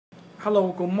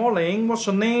Hello, good morning. What's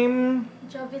your name?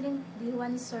 Jovelyn,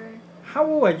 D1, sir. How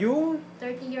old are you?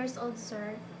 30 years old,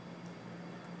 sir.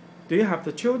 Do you have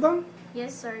the children?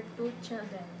 Yes, sir. 2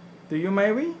 children. Do you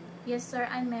marry? Yes, sir.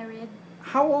 I'm married.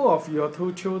 How old of your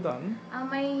 2 children?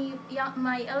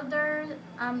 My elder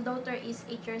daughter is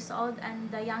 8 years old, and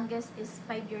the youngest is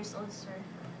 5 years old, sir.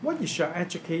 What is your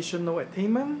educational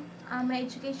attainment? My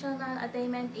educational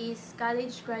attainment is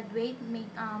college graduate.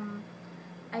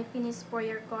 I finished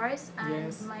 4-year course, and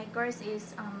Yes. my course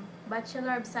is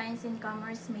Bachelor of Science in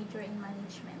Commerce, major in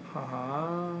Management.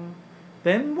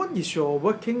 Then what is your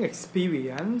working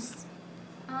experience?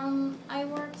 I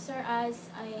work, sir,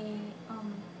 as a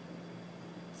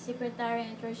secretary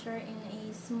and treasurer in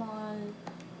a small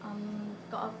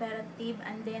cooperative,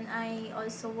 and then I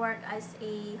also work as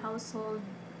a household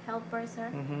helper, sir.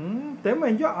 Then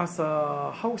when you are as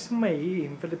a housemaid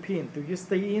in Philippines, do you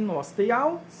stay in or stay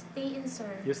out? Stay in,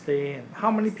 sir. You stay in. How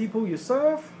many people you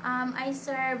serve? I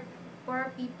serve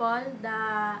 4 people,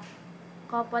 the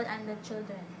couple and the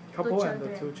children. Couple and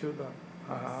the 2 children.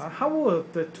 How old are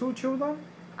the 2 children?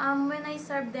 When I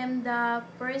serve them, the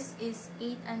first is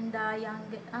 8 and the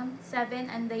youngest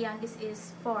 7, and the youngest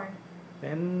is 4.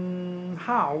 Then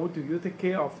how do you take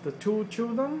care of the 2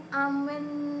 children?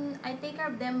 When I take care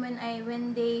of them,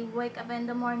 when they wake up in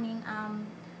the morning,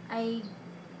 I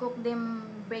cook them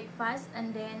breakfast,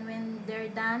 and then when they're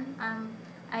done,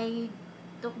 I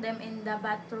took them in the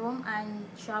bathroom and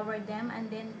shower them, and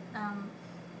then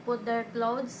put their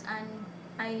clothes, and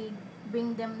I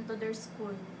bring them to their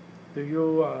school. Do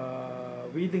you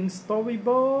reading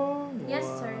storybook? Yes,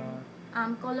 sir.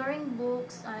 Coloring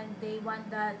books, and they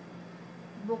want that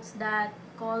books that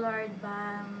colored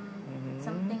by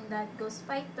something that goes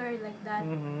fighter like that,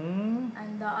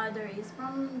 and the other is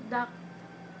from the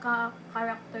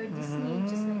character Disney,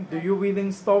 just like Do that. you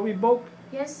reading storybook?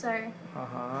 Yes, sir.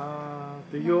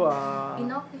 Do you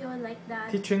Pinocchio, like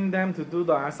that. teaching them to do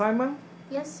the assignment?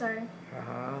 Yes, sir.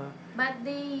 But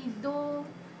they do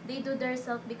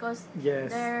themselves because Yes.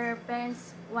 their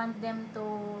parents want them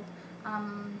to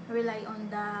rely on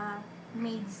the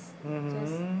maids.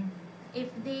 Just if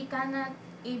they cannot,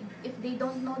 if they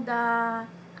don't know the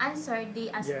answer, they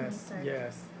ask me, sir.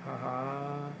 Yes.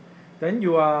 Then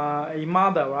you are a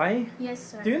mother, right?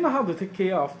 Yes, sir. Do you know how to take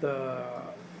care of the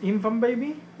infant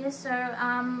baby? Yes, sir.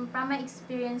 From my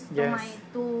experience to Yes. my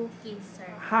 2 kids, sir.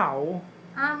 How?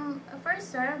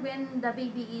 First, sir, when the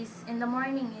baby is in the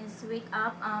morning is wake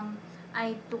up,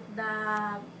 I took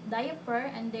the diaper,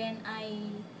 and then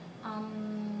I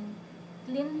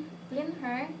clean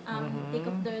her, take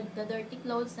off the dirty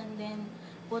clothes, and then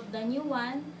put the new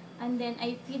one, and then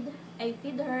I feed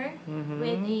her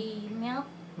with a milk.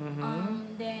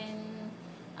 Then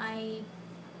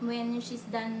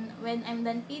when I'm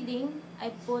done feeding,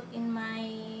 I put in my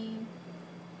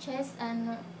chest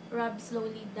and rub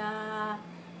slowly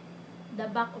the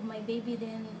back of my baby,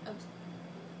 then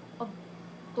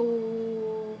to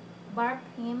barb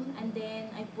him, and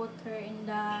then I put her in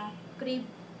the crib,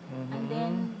 and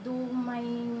then do my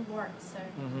work, sir.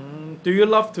 Do you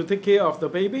love to take care of the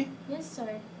baby? Yes,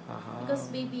 sir. Because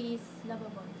baby is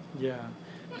lovable. Yeah.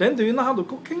 Then do you know how to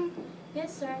cooking?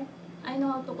 Yes, sir. I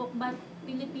know how to cook, but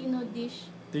Filipino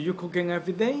dish. Do you cooking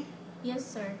every day? Yes,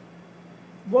 sir.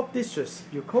 What dishes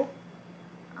you cook?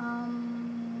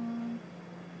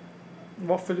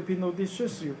 What Filipino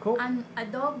dishes you cook?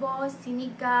 Adobo,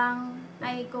 sinigang.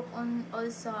 I cook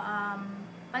also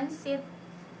pancit,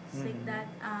 just like that.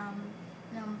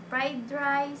 Fried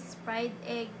rice, fried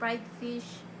egg, fried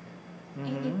fish,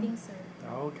 anything, sir.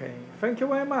 Okay. Thank you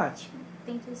very much.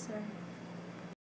 Thank you, sir.